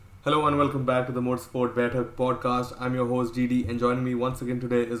Hello and welcome back to the Motorsport Better podcast. I'm your host GD, and joining me once again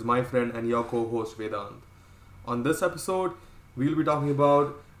today is my friend and your co-host Vedant. On this episode, we'll be talking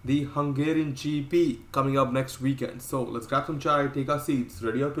about the Hungarian GP coming up next weekend. So let's grab some chai, take our seats,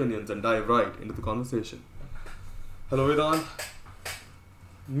 ready our opinions, and dive right into the conversation. Hello Vedant.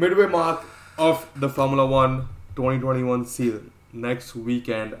 Midway mark of the Formula One 2021 season. Next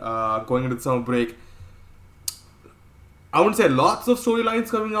weekend, going into the summer break. I wouldn't say lots of storylines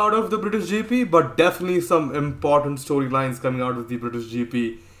coming out of the British GP, but definitely some important storylines coming out of the British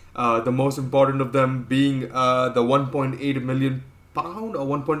GP. The most important of them being the 1.8 million pound or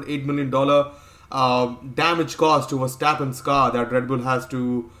 1.8 million dollar damage cost to Verstappen's car that Red Bull has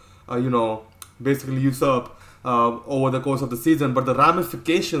to, basically usurp over the course of the season. But the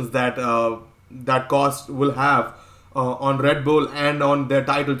ramifications that that cost will have on Red Bull and on their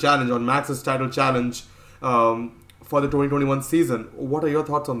title challenge, on Max's title challenge. For the 2021 season. What are your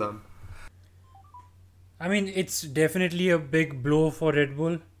thoughts on them? I mean, it's definitely a big blow for Red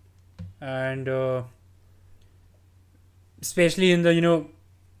Bull, and especially in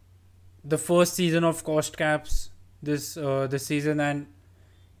the first season of cost caps this season, and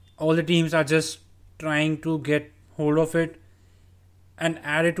all the teams are just trying to get hold of it. And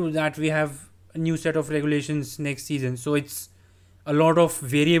added to that, we have a new set of regulations next season, so it's a lot of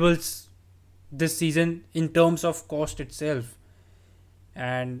variables this season in terms of cost itself.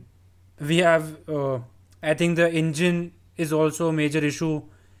 And we have I think the engine is also a major issue,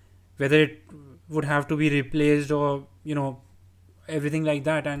 whether it would have to be replaced or everything like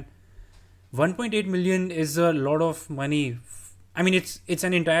that. And 1.8 million is a lot of money. I mean, it's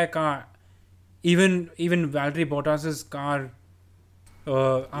an entire car. Even Valtteri Bottas's car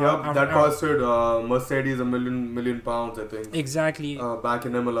that costed Mercedes a million pounds, I think. Exactly. Back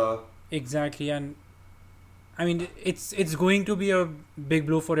in Imola. Exactly, and I mean it's going to be a big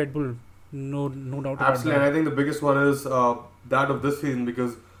blow for Red Bull, no doubt about Absolutely, that. and I think the biggest one is that of this season,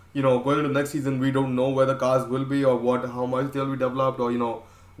 because going into next season we don't know where the cars will be or how much they'll be developed, or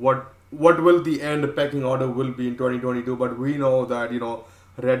what will the end pecking order will be in 2022. But we know that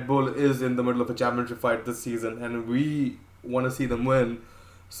Red Bull is in the middle of a championship fight this season, and we want to see them win.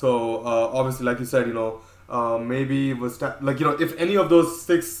 So obviously, like you said, maybe if any of those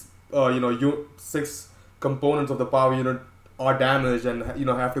six components of the power unit are damaged and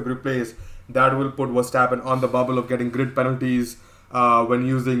have to be replaced, that will put Verstappen on the bubble of getting grid penalties when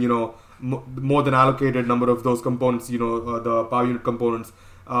using more than allocated number of those components, the power unit components.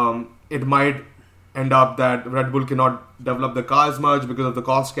 It might end up that Red Bull cannot develop the car as much because of the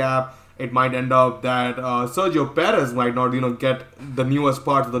cost cap. It might end up that Sergio Perez might not get the newest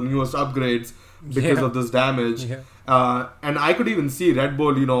parts, the newest upgrades because of this damage. And I could even see Red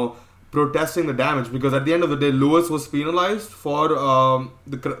Bull, protesting the damage, because at the end of the day, Lewis was penalized for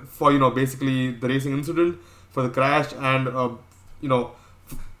basically the racing incident, for the crash, and for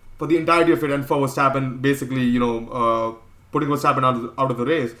the entirety of it, and for Verstappen basically putting Verstappen out of the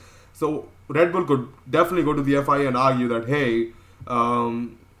race. So Red Bull could definitely go to the FIA and argue that, hey,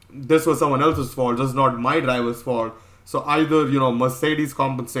 this was someone else's fault, this is not my driver's fault. So either Mercedes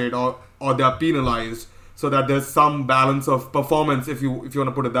compensate or they are penalized, so that there's some balance of performance, if you want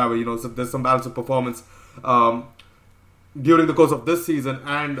to put it that way. So there's some balance of performance during the course of this season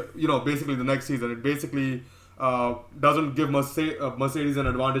and basically the next season. It basically doesn't give Mercedes an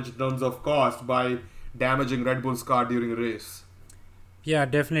advantage in terms of cost by damaging Red Bull's car during a race. Yeah,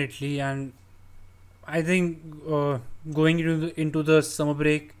 definitely. And I think going into the summer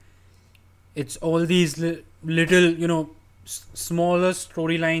break, it's all these little smaller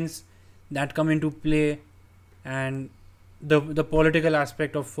storylines that come into play, and the political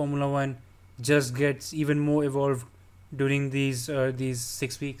aspect of Formula One just gets even more evolved during these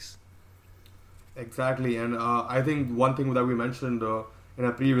 6 weeks. Exactly, and I think one thing that we mentioned in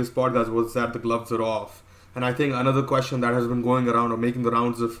a previous podcast was that the gloves are off. And I think another question that has been going around or making the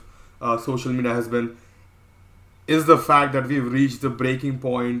rounds of social media has been, is the fact that we've reached the breaking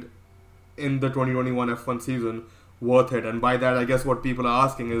point in the 2021 F1 season worth it? And by that, I guess what people are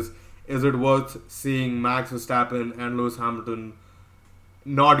asking is it worth seeing Max Verstappen and Lewis Hamilton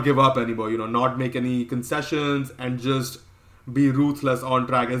not give up anymore, not make any concessions and just be ruthless on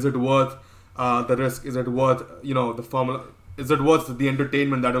track? Is it worth the risk? Is it worth, the Formula? Is it worth the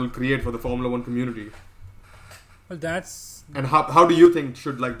entertainment that it will create for the Formula One community? Well, that's... And how do you think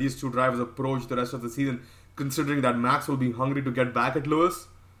should these two drivers approach the rest of the season, considering that Max will be hungry to get back at Lewis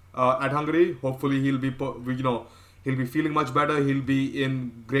at Hungary? Hopefully he'll be feeling much better. He'll be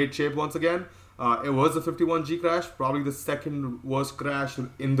in great shape once again. It was a 51G crash, probably the second worst crash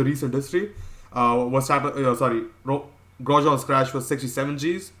in the recent history. Grosjean's crash was 67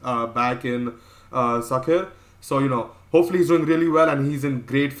 Gs back in Sakhir. So, hopefully he's doing really well and he's in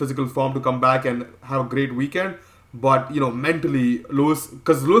great physical form to come back and have a great weekend. But, mentally,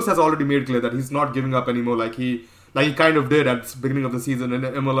 because Lewis has already made clear that he's not giving up anymore like he kind of did at the beginning of the season in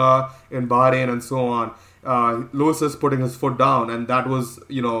Imola, in Bahrain, and so on. Lewis is putting his foot down, and that was,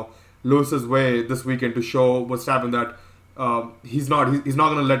 Lewis's way this weekend to show Verstappen that he's not going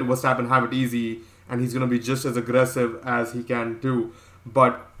to let Verstappen have it easy, and he's going to be just as aggressive as he can do.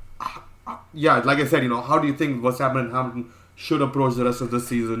 But yeah, like I said, how do you think Verstappen and Hamilton should approach the rest of this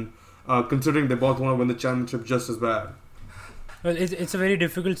season, considering they both want to win the championship just as bad? Well, it's a very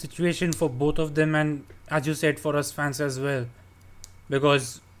difficult situation for both of them, and as you said, for us fans as well,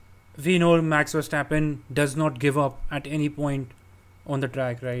 because we know Max Verstappen does not give up at any point on the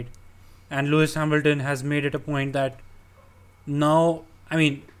track, right? And Lewis Hamilton has made it a point that now,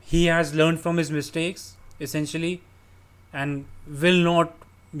 he has learned from his mistakes, essentially, and will not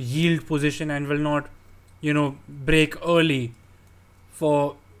yield position and will not, break early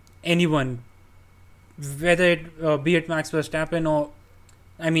for anyone, whether it be it Max Verstappen or,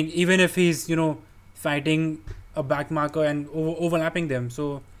 even if he's, fighting a back marker and overlapping them.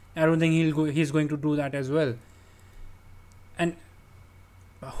 So I don't think he's going to do that as well. And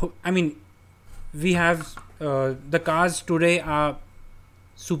we have the cars today are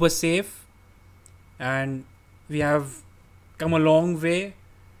super safe, and we have come a long way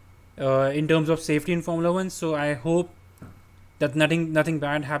in terms of safety in Formula One. So I hope that nothing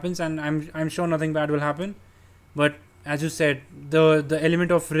bad happens, and I'm sure nothing bad will happen. But as you said, the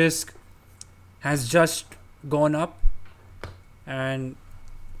element of risk has just gone up, and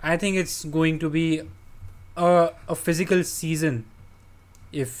I think it's going to be a physical season,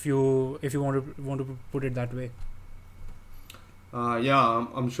 if you want to put it that way. Yeah,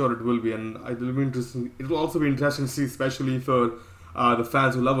 I'm sure it will be, and it will be interesting. It will also be interesting to see, especially for the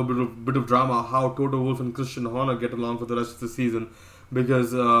fans who love a bit of drama, how Toto Wolff and Christian Horner get along for the rest of the season.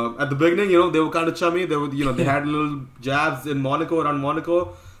 Because at the beginning, they were kind of chummy. They were, they had little jabs around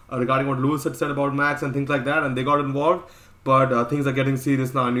Monaco, regarding what Lewis had said about Max and things like that, and they got involved. But things are getting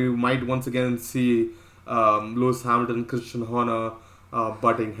serious now, and you might once again see Lewis Hamilton and Christian Horner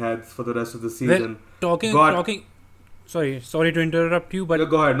butting heads for the rest of the season. Well, talking. Sorry to interrupt you, but yeah,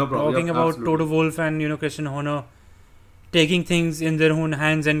 go ahead, no problem. Talking about absolutely. Toto Wolff and Christian Horner taking things in their own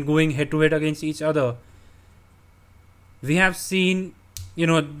hands and going head to head against each other. We have seen,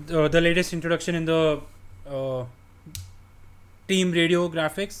 the latest introduction in the team radio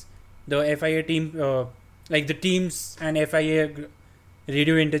graphics, the FIA team, like the teams and FIA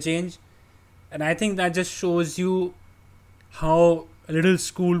radio interchange, and I think that just shows you how little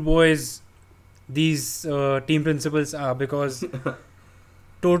schoolboys these team principals are, because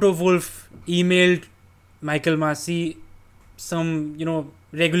Toto Wolff emailed Michael Masi some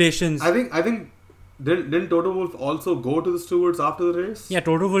regulations. I think didn't Toto Wolff also go to the stewards after the race? Yeah,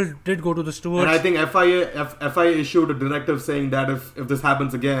 Toto Wolff did go to the stewards, and I think FIA issued a directive saying that if this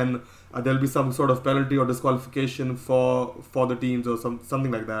happens again, there'll be some sort of penalty or disqualification for the teams or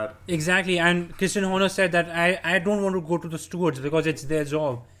something like that. Exactly, and Christian Horner said that I don't want to go to the stewards because it's their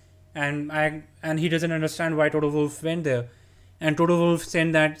job, and he doesn't understand why Toto Wolff went there, and Toto Wolff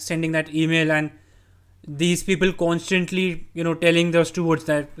sending that email, and these people constantly telling the stewards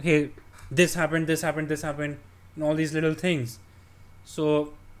that, hey, this happened, and all these little things.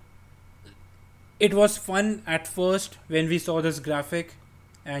 So it was fun at first when we saw this graphic,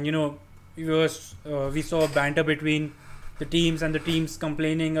 and we saw banter between the teams and the teams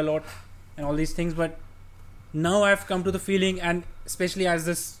complaining a lot and all these things. But now I've come to the feeling, and especially as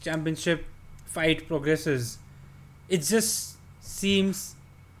this championship fight progresses, it just seems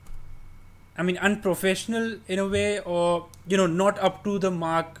unprofessional in a way, or not up to the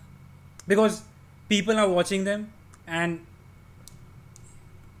mark, because people are watching them and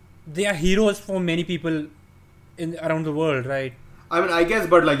they are heroes for many people around the world, right? I guess,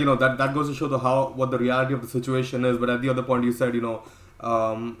 but that goes to show what the reality of the situation is. But at the other point, you said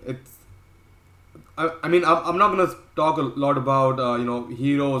it's. I'm not gonna talk a lot about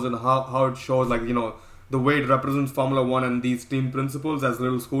heroes and how it shows the way it represents Formula One and these team principles as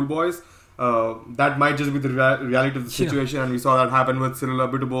little schoolboys. That might just be the reality of the situation, and we saw that happen with Cyril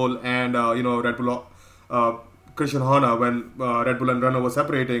Abiteboul and Red Bull, Christian Horner when Red Bull and Renault were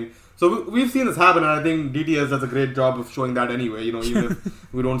separating. So we've seen this happen, and I think DTS does a great job of showing that anyway. Even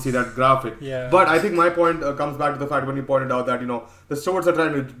if we don't see that graphic. Yeah. But I think my point comes back to the fact when you pointed out that the stewards are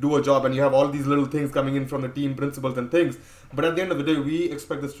trying to do a job, and you have all these little things coming in from the team principals and things. But at the end of the day, we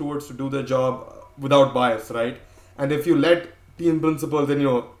expect the stewards to do their job without bias, right? And if you let team principals and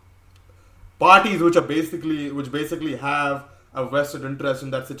parties which basically have a vested interest in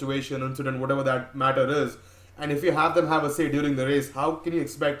that situation, incident, whatever that matter is. And if you have them have a say during the race, how can you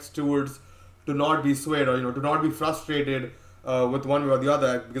expect stewards to not be swayed or to not be frustrated with one way or the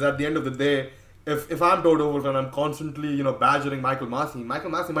other? Because at the end of the day, if I'm Toto Wolff and I'm constantly badgering Michael Massey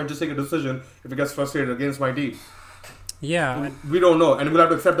might just take a decision if he gets frustrated against my team. Yeah, We don't know, and we'll have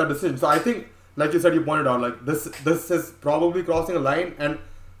to accept that decision. So I think, like you said, you pointed out, like this is probably crossing a line, and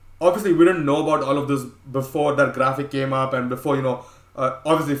obviously we didn't know about all of this before that graphic came up, and before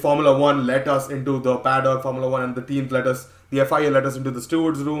obviously Formula One let us into the paddock, Formula One and the teams the FIA let us into the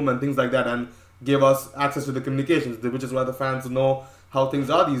stewards room and things like that, and gave us access to the communications, which is why the fans know how things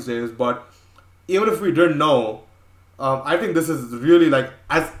are these days. But even if we didn't know, I think this is really like,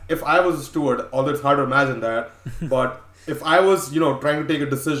 as if I was a steward, although it's hard to imagine that, but if I was, trying to take a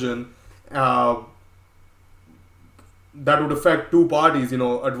decision that would affect two parties,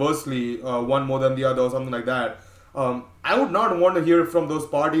 adversely, one more than the other or something like that, I would not want to hear from those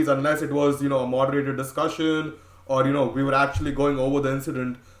parties unless it was, a moderated discussion or, we were actually going over the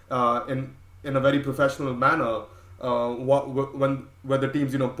incident in a very professional manner. Where the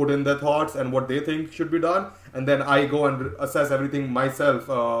teams put in their thoughts and what they think should be done, and then I go and assess everything myself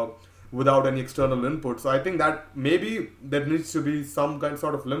without any external input. So I think that maybe there needs to be some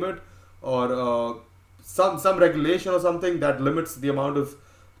sort of limit or some regulation or something that limits the amount of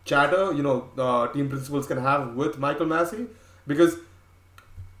chatter team principals can have with Michael Massey, because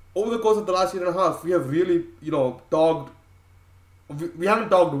over the course of the last year and a half we have really talked. We haven't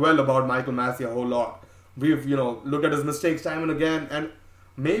talked well about Michael Massey a whole lot. We've looked at his mistakes time and again, and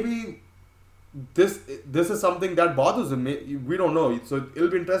maybe this is something that bothers him. We don't know, so it'll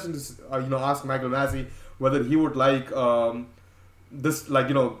be interesting to ask Michael Massey whether he would like this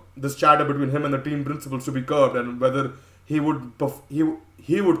this chatter between him and the team principals to be curbed, and whether he would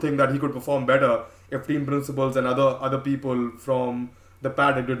think that he could perform better if team principals and other people from the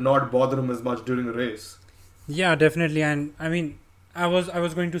paddock did not bother him as much during the race. Yeah, definitely. And I mean, I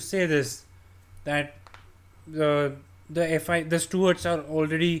was going to say this, that the stewards are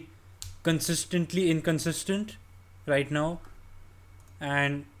already consistently inconsistent right now,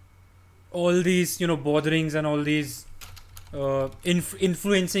 and all these botherings and all these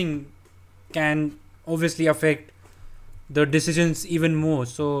influencing can obviously affect the decisions even more.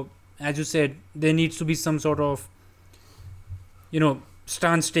 So as you said, there needs to be some sort of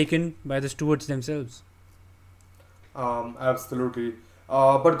stance taken by the stewards themselves. Absolutely.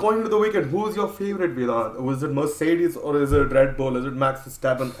 But going into the weekend, who's your favorite, Vedant? Was it Mercedes, or is it Red Bull? Is it Max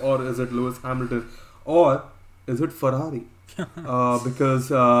Verstappen, or is it Lewis Hamilton, or is it Ferrari? Because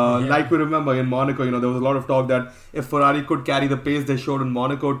like we remember in Monaco, there was a lot of talk that if Ferrari could carry the pace they showed in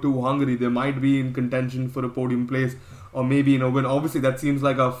Monaco to Hungary, they might be in contention for a podium place, or maybe win. Obviously, that seems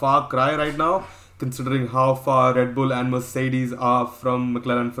like a far cry right now, considering how far Red Bull and Mercedes are from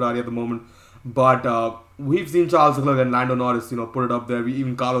McLaren and Ferrari at the moment. But we've seen Charles Leclerc and Lando Norris, put it up there.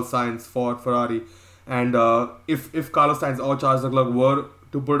 Even Carlos Sainz for Ferrari. And if Carlos Sainz or Charles Leclerc were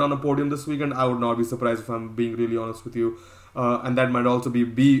to put it on a podium this weekend, I would not be surprised, if I'm being really honest with you. And that might also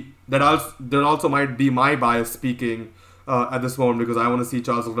that also might be my bias speaking at this moment, because I want to see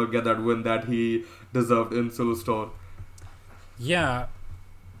Charles Leclerc get that win that he deserved in Silverstone. Yeah,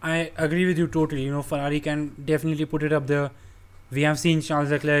 I agree with you totally. Ferrari can definitely put it up there. We have seen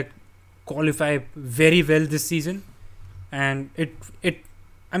Charles Leclerc qualify very well this season, and it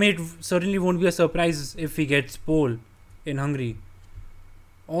certainly won't be a surprise if he gets pole in Hungary.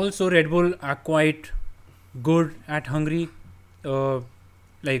 Also, Red Bull are quite good at Hungary,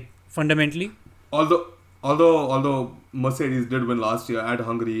 fundamentally. Although Mercedes did win last year at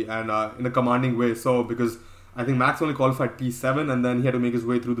Hungary, and in a commanding way, so because I think Max only qualified P7 and then he had to make his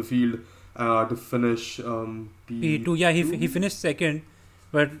way through the field to finish P2. Yeah, he finished second.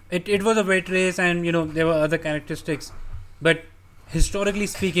 But it was a wet race, and there were other characteristics. But historically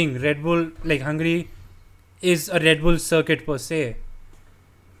speaking, Red Bull, Hungary, is a Red Bull circuit per se.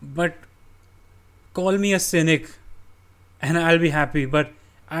 But call me a cynic, and I'll be happy. But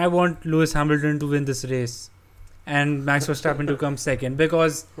I want Lewis Hamilton to win this race, and Max Verstappen to come second,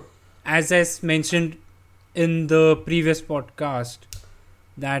 because, as I mentioned in the previous podcast,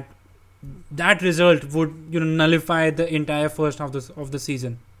 that result would nullify the entire first half of the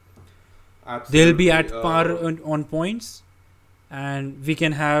season. Absolutely. They'll be at par on points, and we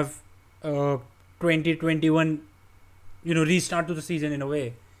can have 2021 restart to the season in a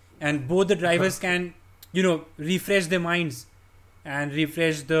way, and both the drivers can refresh their minds and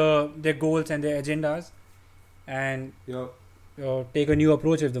refresh their goals and their agendas, and take a new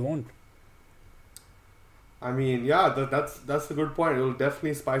approach if they want. I mean, yeah, that's a good point. It will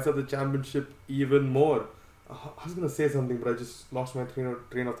definitely spice up the championship even more. I was gonna say something, but I just lost my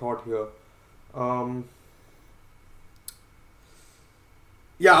train of thought here. Um,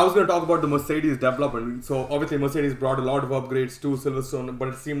 yeah, I was gonna talk about the Mercedes development. So obviously, Mercedes brought a lot of upgrades to Silverstone, but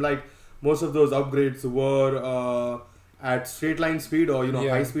it seemed like most of those upgrades were at straight line speed or Yeah.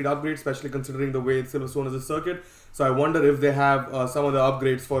 high speed upgrades, especially considering the way Silverstone is a circuit. So I wonder if they have some of the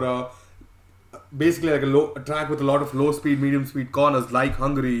upgrades for basically like a track with a lot of low speed, medium speed corners like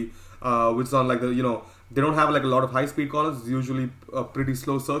Hungary, which is on like they don't have like a lot of high speed corners. It's usually a pretty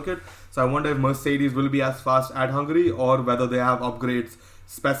slow circuit. So I wonder if Mercedes will be as fast at Hungary or whether they have upgrades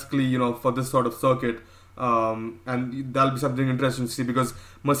specifically for this sort of circuit. And that'll be something interesting to see because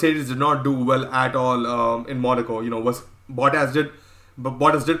Mercedes did not do well at all in Monaco. Was Bottas did, but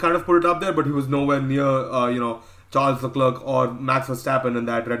Bottas did kind of put it up there, but he was nowhere near Charles Leclerc or Max Verstappen in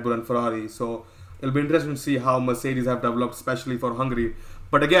that Red Bull and Ferrari. So it'll be interesting to see how Mercedes have developed, especially for Hungary.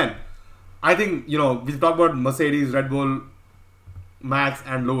 But again, I think we talk about Mercedes, Red Bull, Max,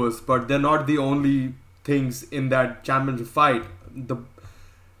 and Lewis, but they're not the only things in that championship fight. The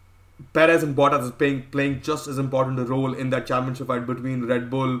Perez and Bottas is playing just as important a role in that championship fight between Red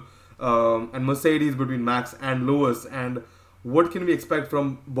Bull and Mercedes, between Max and Lewis. And what can we expect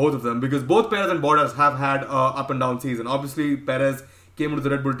from both of them? Because both Perez and Bottas have had up and down season. Obviously, Perez came into the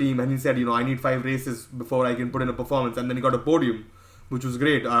Red Bull team and he said, I need 5 races before I can put in a performance. And then he got a podium, which was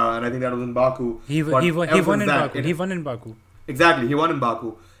great. And I think that was in Baku. He won in Baku. He won in Baku. Exactly, he won in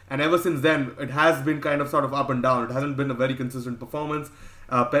Baku. And ever since then, it has been kind of sort of up and down. It hasn't been a very consistent performance.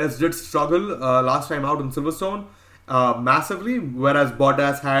 Perez did struggle last time out in Silverstone massively, whereas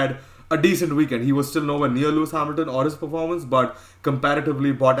Bottas had a decent weekend. He was still nowhere near Lewis Hamilton or his performance, but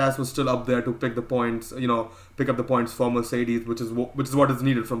comparatively, Bottas was still up there to pick the points. Pick up the points for Mercedes, which is what is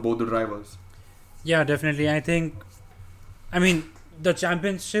needed from both the drivers. Yeah, definitely.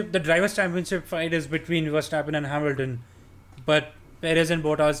 The drivers' championship fight is between Verstappen and Hamilton, but Perez and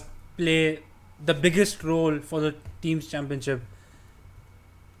Bottas play the biggest role for the team's championship.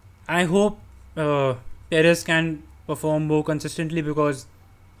 I hope Perez can perform more consistently because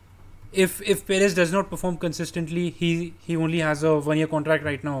if Perez does not perform consistently, he only has a 1-year contract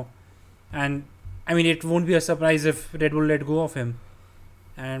right now, and it won't be a surprise if Red Bull let go of him.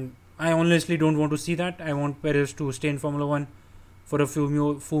 And I honestly don't want to see that. I want Perez to stay in Formula One for a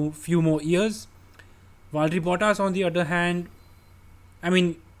few more years. Valtteri Bottas, on the other hand,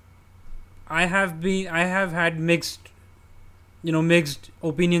 I have had mixed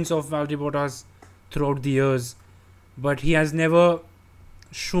opinions of Valtteri Bottas throughout the years, but he has never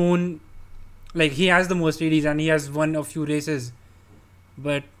shown, like, he has the Mercedes and he has won a few races,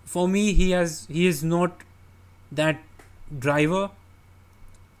 but for me he is not that driver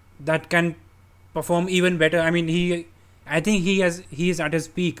that can perform even better. I think he is at his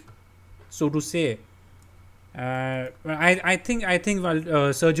peak, so to say. I think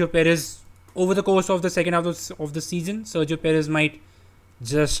Sergio Perez, over the course of the second half of the season, Sergio Perez might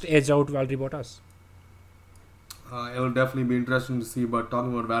just edge out Valtteri Bottas. It will definitely be interesting to see. But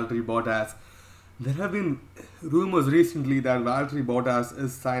talking about Valtteri Bottas, there have been rumors recently that Valtteri Bottas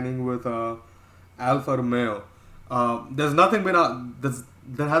is signing with Alfa Romeo. There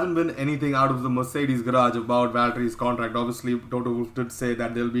hasn't been anything out of the Mercedes garage about Valtteri's contract. Obviously, Toto Wolff did say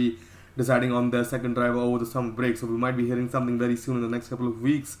that they'll be deciding on their second driver over the summer break, so we might be hearing something very soon in the next couple of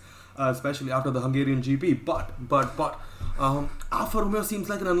weeks, especially after the Hungarian GP. But Alfa Romeo seems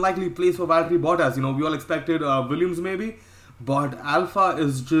like an unlikely place for Valtteri Bottas. We all expected Williams maybe, but Alfa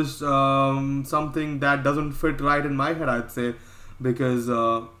is just something that doesn't fit right in my head, I'd say, because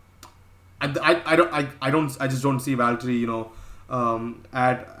I just don't see Valtteri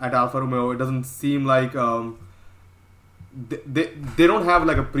at Alfa Romeo. It doesn't seem like they don't have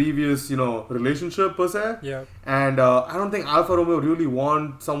like a previous relationship per se. Yeah. And I don't think Alfa Romeo really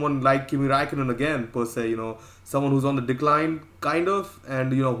want someone like Kimi Raikkonen again per se. Someone who's on the decline kind of,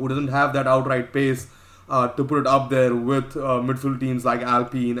 and who doesn't have that outright pace to put it up there with midfield teams like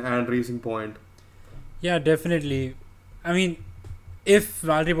Alpine and Racing Point. Yeah, definitely. If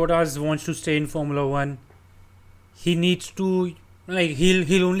Valtteri Bottas wants to stay in Formula One, he needs to,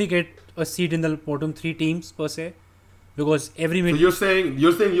 he'll only get a seat in the bottom 3 teams per se, because So you're saying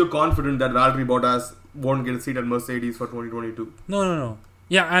you're confident that Valtteri Bottas won't get a seat at Mercedes for 2022? No.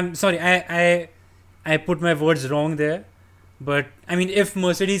 Yeah, I'm sorry. I put my words wrong there. But if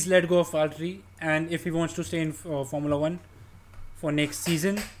Mercedes let go of Valtteri and if he wants to stay in Formula One for next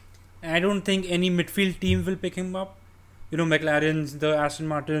season, I don't think any midfield team will pick him up. McLaren's, the Aston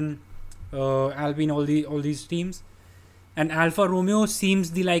Martin, Alpine, all these teams, and Alfa Romeo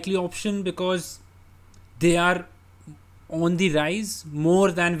seems the likely option because they are on the rise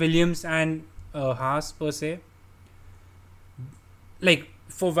more than Williams and Haas per se. Like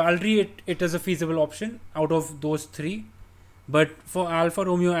for Valtteri, it is a feasible option out of those three. But for Alfa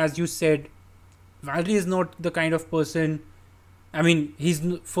Romeo, as you said, Valtteri is not the kind of person. I mean, he's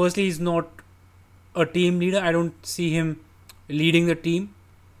not a team leader. I don't see him leading the team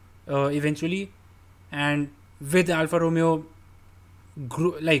eventually. And with Alfa Romeo,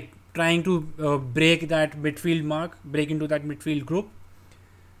 trying to break that midfield mark, break into that midfield group,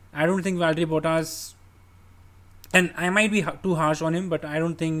 I don't think Valtteri Bottas. And I might be too harsh on him, but I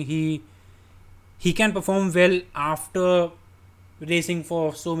don't think he can perform well after racing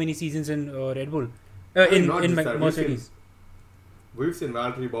for so many seasons in Red Bull, in Mercedes. We've seen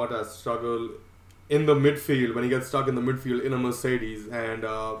Valtteri Bottas struggle in the midfield when he gets stuck in the midfield in a Mercedes, and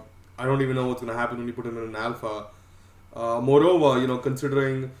I don't even know what's going to happen when you put him in an Alpha. Moreover,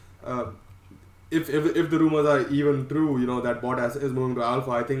 considering if the rumors are even true, that Bottas is moving to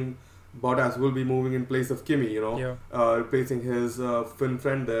Alpha, I think Bottas will be moving in place of Kimi, replacing his Finn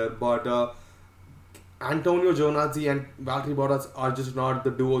friend there. But Antonio Giovinazzi and Valtteri Bottas are just not the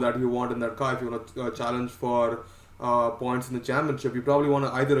duo that you want in that car. If you want to challenge for points in the championship, you probably want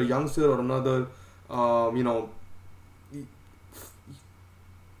either a youngster or another,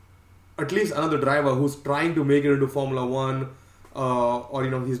 at least another driver who's trying to make it into Formula 1,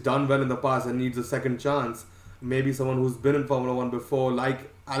 or he's done well in the past and needs a second chance. Maybe someone who's been in Formula 1 before,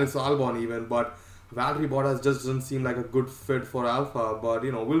 like Alex Albon even. But Valtteri Bottas just doesn't seem like a good fit for Alpha. But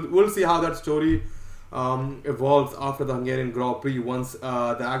we'll see how that story evolves after the Hungarian Grand Prix once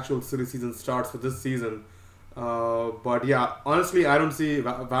the actual silly season starts for this season. But yeah, honestly, I don't see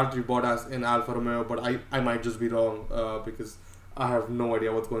Valtteri Bottas in Alfa Romeo, but I might just be wrong because I have no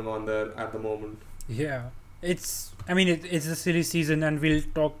idea what's going on there at the moment. Yeah, it's a silly season, and we'll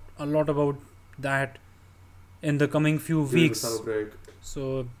talk a lot about that in the coming few weeks. Summer break.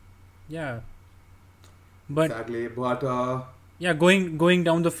 So, yeah. But exactly, but yeah, going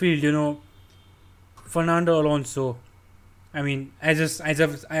down the field, Fernando Alonso. I mean, I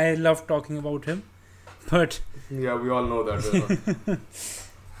love talking about him, but yeah, we all know that.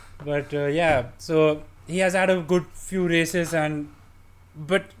 But yeah, so he has had a good few races,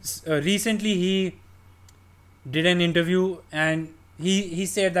 but recently he did an interview and he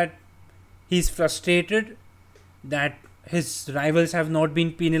said that he's frustrated that his rivals have not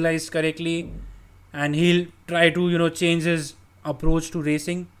been penalized correctly, and he'll try to change his approach to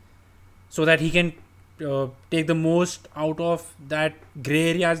racing so that he can take the most out of that grey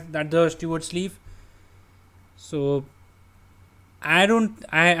areas that the stewards leave. So I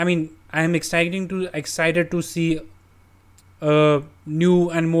am excited to see a new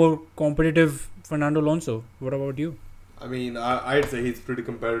and more competitive Fernando Alonso. What about you? I mean, I'd say he's pretty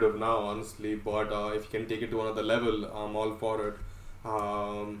competitive now, honestly. But if you can take it to another level, I'm all for it.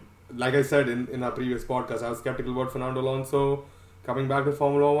 Like I said in our previous podcast, I was skeptical about Fernando Alonso coming back to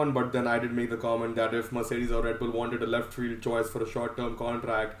Formula 1. But then I did make the comment that if Mercedes or Red Bull wanted a left field choice for a short-term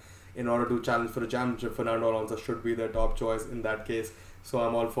contract in order to challenge for a championship, Fernando Alonso should be their top choice in that case. So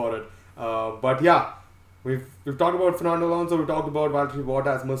I'm all for it. But yeah, we've talked about Fernando Alonso, we've talked about Valtteri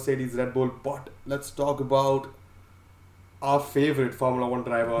Bottas, Mercedes, Red Bull. But let's talk about our favorite Formula 1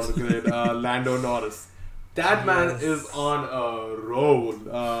 driver on the grid, Lando Norris. That man is on a roll.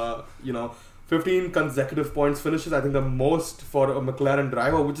 15 consecutive points finishes. I think the most for a McLaren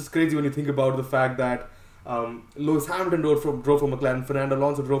driver, which is crazy when you think about the fact that Lewis Hamilton drove for McLaren, Fernando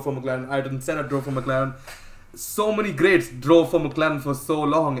Alonso drove for McLaren, Ayrton Senna drove for McLaren. So many greats drove for McLaren for so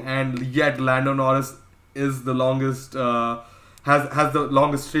long, and yet Lando Norris is the longest, has the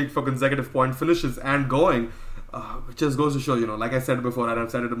longest streak for consecutive point finishes and going. Which just goes to show, like I said before, and I've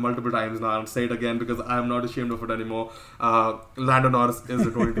said it multiple times now, I'll say it again because I'm not ashamed of it anymore. Lando Norris is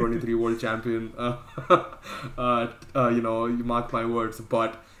the 2023 world champion. You mark my words,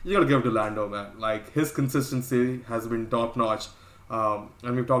 but you gotta give it to Lando, man. Like, his consistency has been top notch. And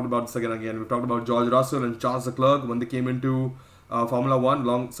we've talked about this again. We've talked about George Russell and Charles Leclerc when they came into Formula 1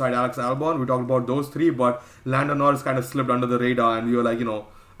 alongside Alex Albon. We talked about those three, but Lando Norris kind of slipped under the radar, and we were like,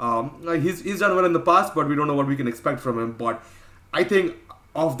 he's done well in the past, but we don't know what we can expect from him. But I think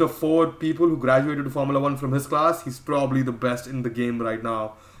of the four people who graduated to Formula 1 from his class, he's probably the best in the game right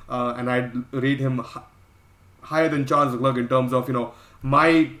now. And I'd rate him higher than Charles Leclerc in terms of,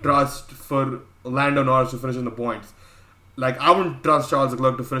 my trust for Lando Norris to finish in the points. Like, I wouldn't trust Charles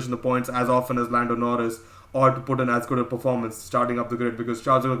Leclerc to finish in the points as often as Lando Norris, or to put in as good a performance starting up the grid, because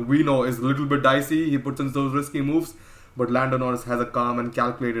Charles Leclerc, we know, is a little bit dicey. He puts in those risky moves. But Lando Norris has a calm and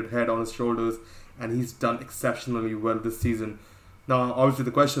calculated head on his shoulders, and he's done exceptionally well this season. Now, obviously,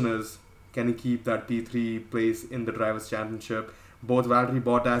 the question is, can he keep that P3 place in the Drivers' Championship? Both Valtteri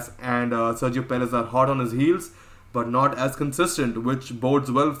Bottas and Sergio Perez are hot on his heels, but not as consistent, which bodes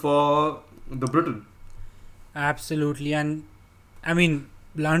well for the Briton. Absolutely. And I mean,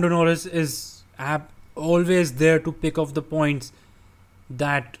 Lando Norris is always there to pick off the points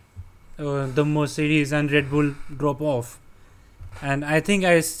that the Mercedes and Red Bull drop off. And I think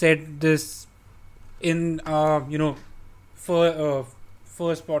I said this in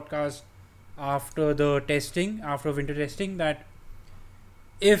first podcast after the testing, after winter testing, that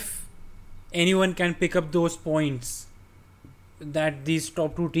if anyone can pick up those points that these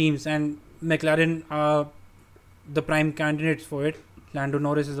top two teams, and McLaren are the prime candidates for it, Lando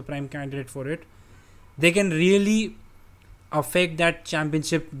Norris is the prime candidate for it, they can really affect that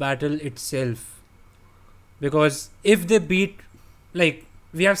championship battle itself. Because if they beat, like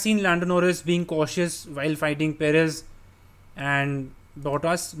we have seen Lando Norris being cautious while fighting Perez and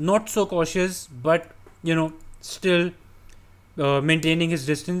Bottas, not so cautious, but still maintaining his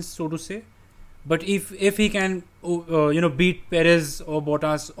distance, so to say. But if he can beat Perez or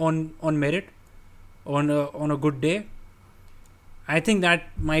Bottas on merit, on a good day, I think that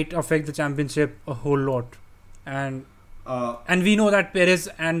might affect the championship a whole lot. And we know that Perez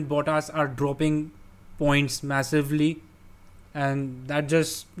and Bottas are dropping points massively, and that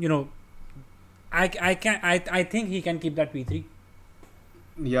just I think he can keep that P3.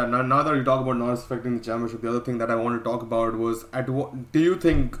 Yeah, now that you talk about Norris affecting the championship, the other thing that I want to talk about was do you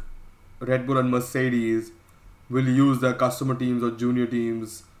think Red Bull and Mercedes will use their customer teams or junior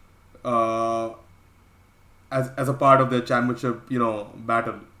teams as a part of their championship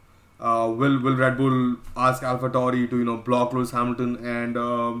battle? Will Red Bull ask AlphaTauri to block Lewis Hamilton and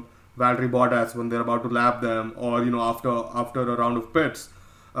Valtteri Bottas when they're about to lap them, or after a round of pits?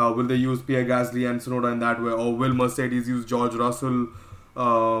 Will they use Pierre Gasly and Tsunoda in that way, or will Mercedes use George Russell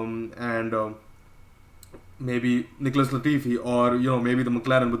and maybe Nicholas Latifi, or maybe the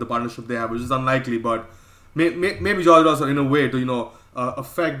McLaren with the partnership they have, which is unlikely, but maybe George Russell in a way to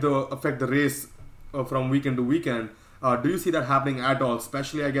affect the race from weekend to weekend. Do you see that happening at all,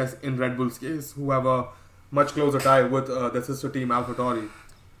 especially I guess in Red Bull's case, who have a much closer tie with their sister team AlphaTauri?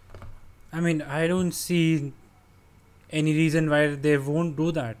 I mean, I don't see any reason why they won't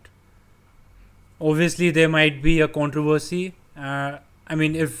do that. Obviously, there might be a controversy. I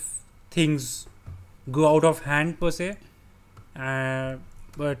mean, if things go out of hand per se,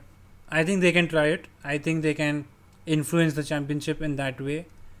 but I think they can try it. I think they can influence the championship in that way.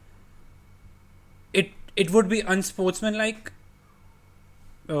 It would be unsportsmanlike,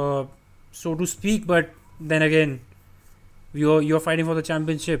 so to speak, but then again, you're fighting for the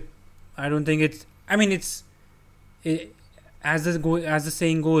championship. I don't think it's. I mean, as the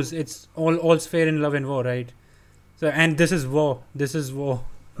saying goes, it's all's fair in love and war, right? So, and this is war. This is war.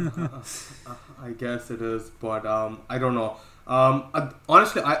 I guess it is, but I don't know.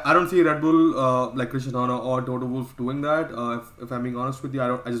 Honestly, I don't see Red Bull like Christian Horner or Toto Wolff doing that. If I'm being honest with you,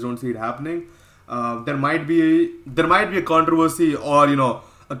 I just don't see it happening. There might be a controversy or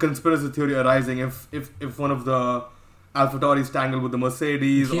a conspiracy theory arising if one of the AlphaTauris tangle with the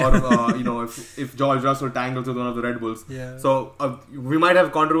Mercedes, or if George Russell tangles with one of the Red Bulls. Yeah. So we might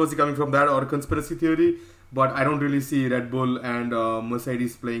have controversy coming from that, or a conspiracy theory, but I don't really see Red Bull and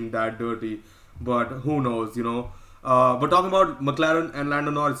Mercedes playing that dirty. But who knows, But talking about McLaren and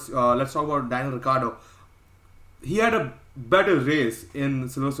Lando Norris, let's talk about Daniel Ricciardo. He had a better race in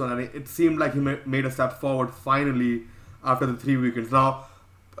Silverstone, and it seemed like he made a step forward finally after the 3 weekends. Now,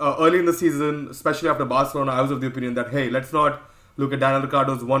 early in the season, especially after Barcelona, I was of the opinion that, hey, let's not look at Daniel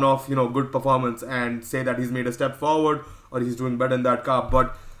Ricciardo's one-off, good performance and say that he's made a step forward or he's doing better in that car.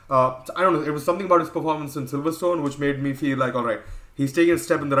 But I don't know, it was something about his performance in Silverstone which made me feel like, all right, he's taking a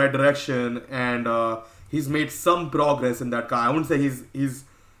step in the right direction, and he's made some progress in that car. I wouldn't say he's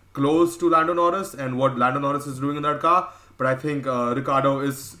close to Lando Norris and what Lando Norris is doing in that car, but I think Ricciardo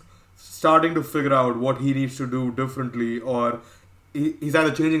is starting to figure out what he needs to do differently, or he's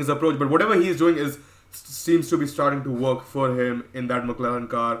either changing his approach, but whatever he's doing seems to be starting to work for him in that McLaren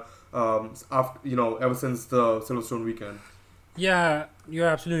car ever since the Silverstone weekend. Yeah, you're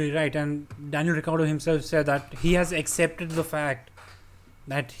absolutely right. And Daniel Ricciardo himself said that he has accepted the fact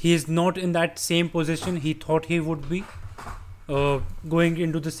that he is not in that same position he thought he would be going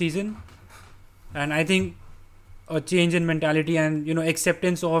into the season. And I think a change in mentality and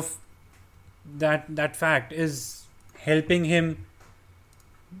acceptance of that fact is helping him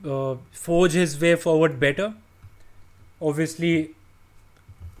forge his way forward better. Obviously,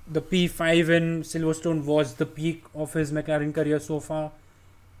 the P5 in Silverstone was the peak of his McLaren career so far.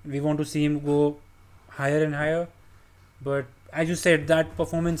 We want to see him go higher and higher. But as you said, that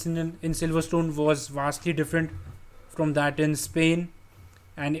performance in Silverstone was vastly different from that in Spain,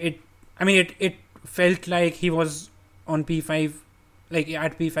 and it felt like he was on P5, like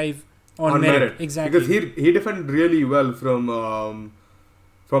at P5 on On merit. merit, Exactly. because he defended really well from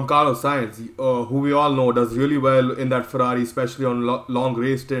Carlos Sainz, who we all know does really well in that Ferrari, especially on long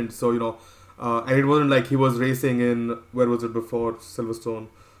race stints. So and it wasn't like he was racing in, where was it before Silverstone,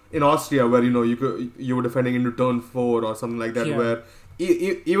 in Austria, where you were defending into turn 4 or something like that, Yeah. where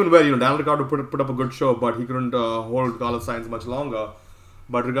even where Daniel Ricciardo put up a good show, but he couldn't hold Carlos Sainz much longer.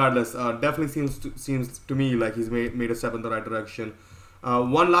 But regardless, definitely seems to me like he's made a step in the right direction.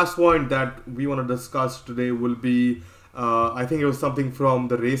 One last point that we want to discuss today will be, I think it was something from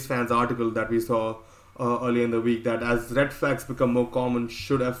the Race Fans article that we saw earlier in the week, that as red flags become more common,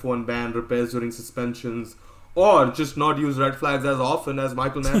 should F1 ban repairs during suspensions, or just not use red flags as often as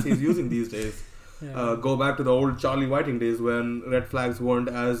Michael Massey is using these days. Yeah. Go back to the old Charlie Whiting days when red flags weren't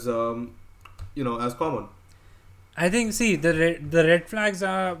as as common. I think, see, the red flags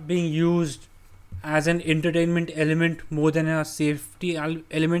are being used as an entertainment element more than a safety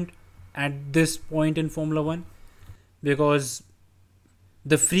element at this point in Formula One, because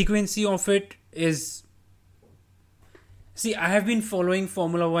the frequency of it is. See, I have been following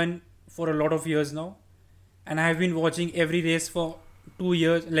Formula One for a lot of years now, and I have been watching every race for 2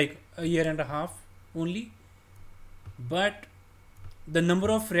 years, like a year and a half only. But the number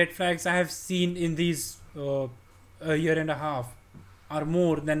of red flags I have seen in these a year and a half are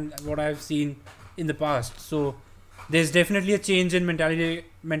more than what I have seen in the past. So there's definitely a change in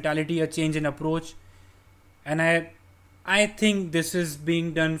mentality, a change in approach, and I think this is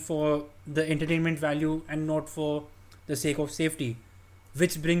being done for the entertainment value and not for the sake of safety,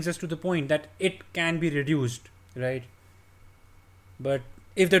 which brings us to the point that it can be reduced, right? But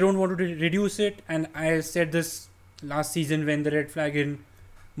if they don't want to reduce it, and I said this last season when the red flag in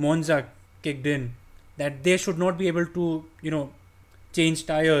Monza kicked in, that they should not be able to change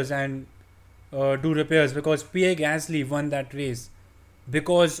tires and do repairs, because Pierre Gasly won that race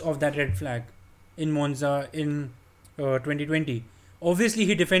because of that red flag in Monza in 2020. Obviously,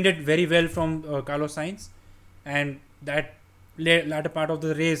 he defended very well from Carlos Sainz, and that latter part of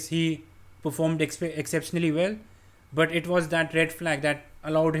the race he performed exceptionally well. But it was that red flag that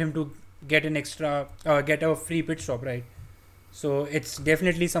allowed him to get get a free pit stop, right? So it's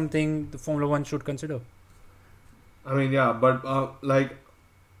definitely something the Formula One should consider. I mean, yeah, but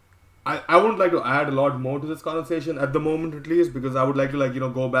I wouldn't like to add a lot more to this conversation at the moment, at least, because I would like to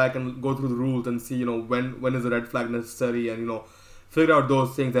go back and go through the rules and see when is a red flag necessary, and figure out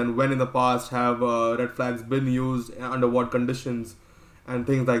those things, and when in the past have red flags been used, under what conditions, and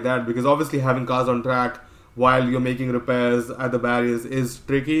things like that. Because obviously having cars on track while you're making repairs at the barriers is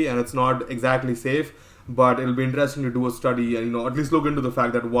tricky and it's not exactly safe. But it'll be interesting to do a study and at least look into the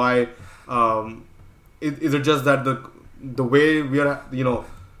fact that why is it just that the way we are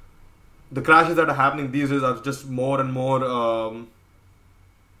the crashes that are happening these days are just more and more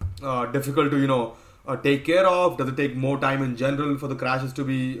difficult to take care of. Does it take more time in general for the crashes to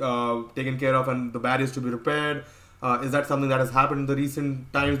be taken care of and the barriers to be repaired? Is that something that has happened in the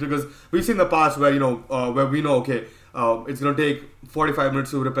recent times? Because we've seen in the past where where we know, okay, it's going to take 45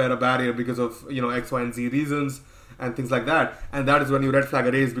 minutes to repair a barrier because of X, Y, and Z reasons and things like that, and that is when you red flag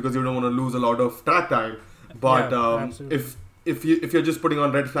a race because you don't want to lose a lot of track time. But Absolutely. if you're just putting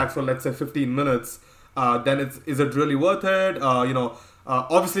on red flags for, let's say, 15 minutes, then is it really worth it?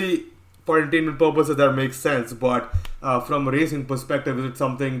 Obviously for entertainment purposes that makes sense, but from a racing perspective, is it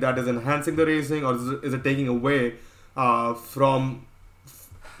something that is enhancing the racing, or is it taking away from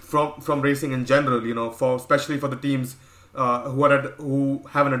racing in general? For especially for the teams who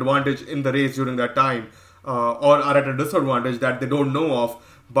have an advantage in the race during that time, or are at a disadvantage that they don't know of,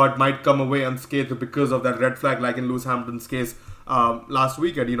 but might come away unscathed because of that red flag, like in Lewis Hamilton's case last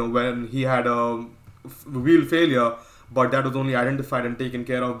weekend, when he had a wheel failure, but that was only identified and taken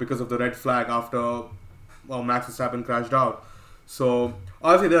care of because of the red flag after Max Verstappen crashed out. So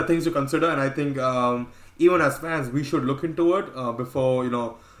obviously there are things to consider, and I think even as fans we should look into it before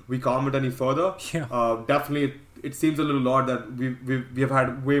we comment any further. Yeah. Definitely, it seems a little odd that we have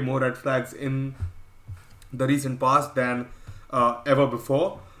had way more red flags in the recent past than ever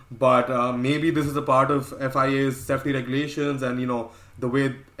before. But maybe this is a part of FIA's safety regulations and the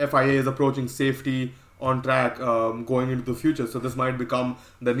way FIA is approaching safety on track going into the future. So this might become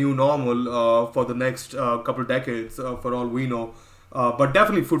the new normal for the next couple decades, for all we know. But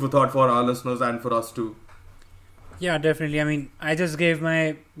definitely food for thought for our listeners and for us too. Yeah, definitely. I mean, I just gave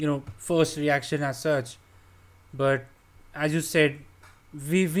my first reaction as such, but as you said,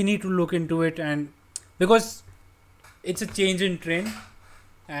 we need to look into it, and because it's a change in trend,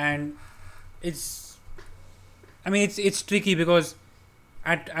 and it's it's tricky because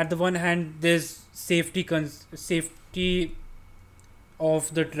at the one hand there's safety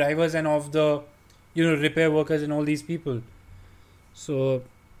of the drivers and of the repair workers and all these people. So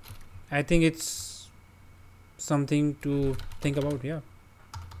I think it's something to think about. Yeah.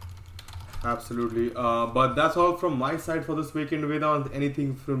 Absolutely. But that's all from my side for this weekend. Vedant,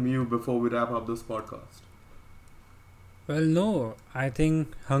 anything from you before we wrap up this podcast? Well, no, I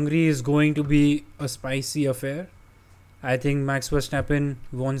think Hungary is going to be a spicy affair. I think Max Verstappen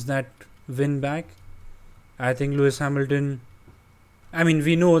wants that win back. I think Lewis Hamilton. I mean,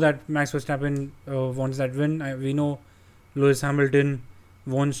 we know that Max Verstappen wants that win. We know Lewis Hamilton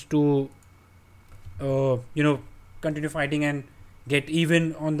wants to, continue fighting and get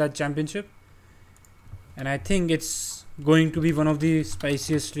even on that championship. And I think it's going to be one of the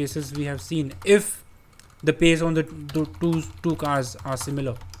spiciest races we have seen. If the pace on the two cars are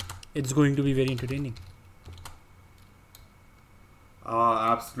similar, it's going to be very entertaining.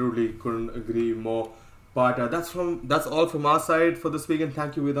 Absolutely, couldn't agree more. But that's all from our side for this weekend.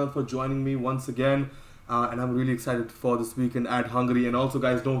 Thank you, Vedant, for joining me once again. And I'm really excited for this weekend at Hungary. And also,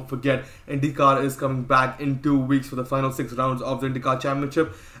 guys, don't forget, IndyCar is coming back in 2 weeks for the final 6 rounds of the IndyCar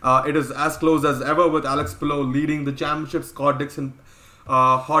Championship. It is as close as ever with Alex Palou leading the championship. Scott Dixon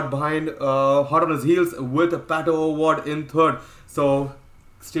hot on his heels with Pato O'Ward in third. So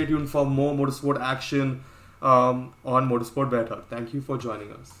stay tuned for more motorsport action on Motorsport Better. Thank you for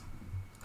joining us.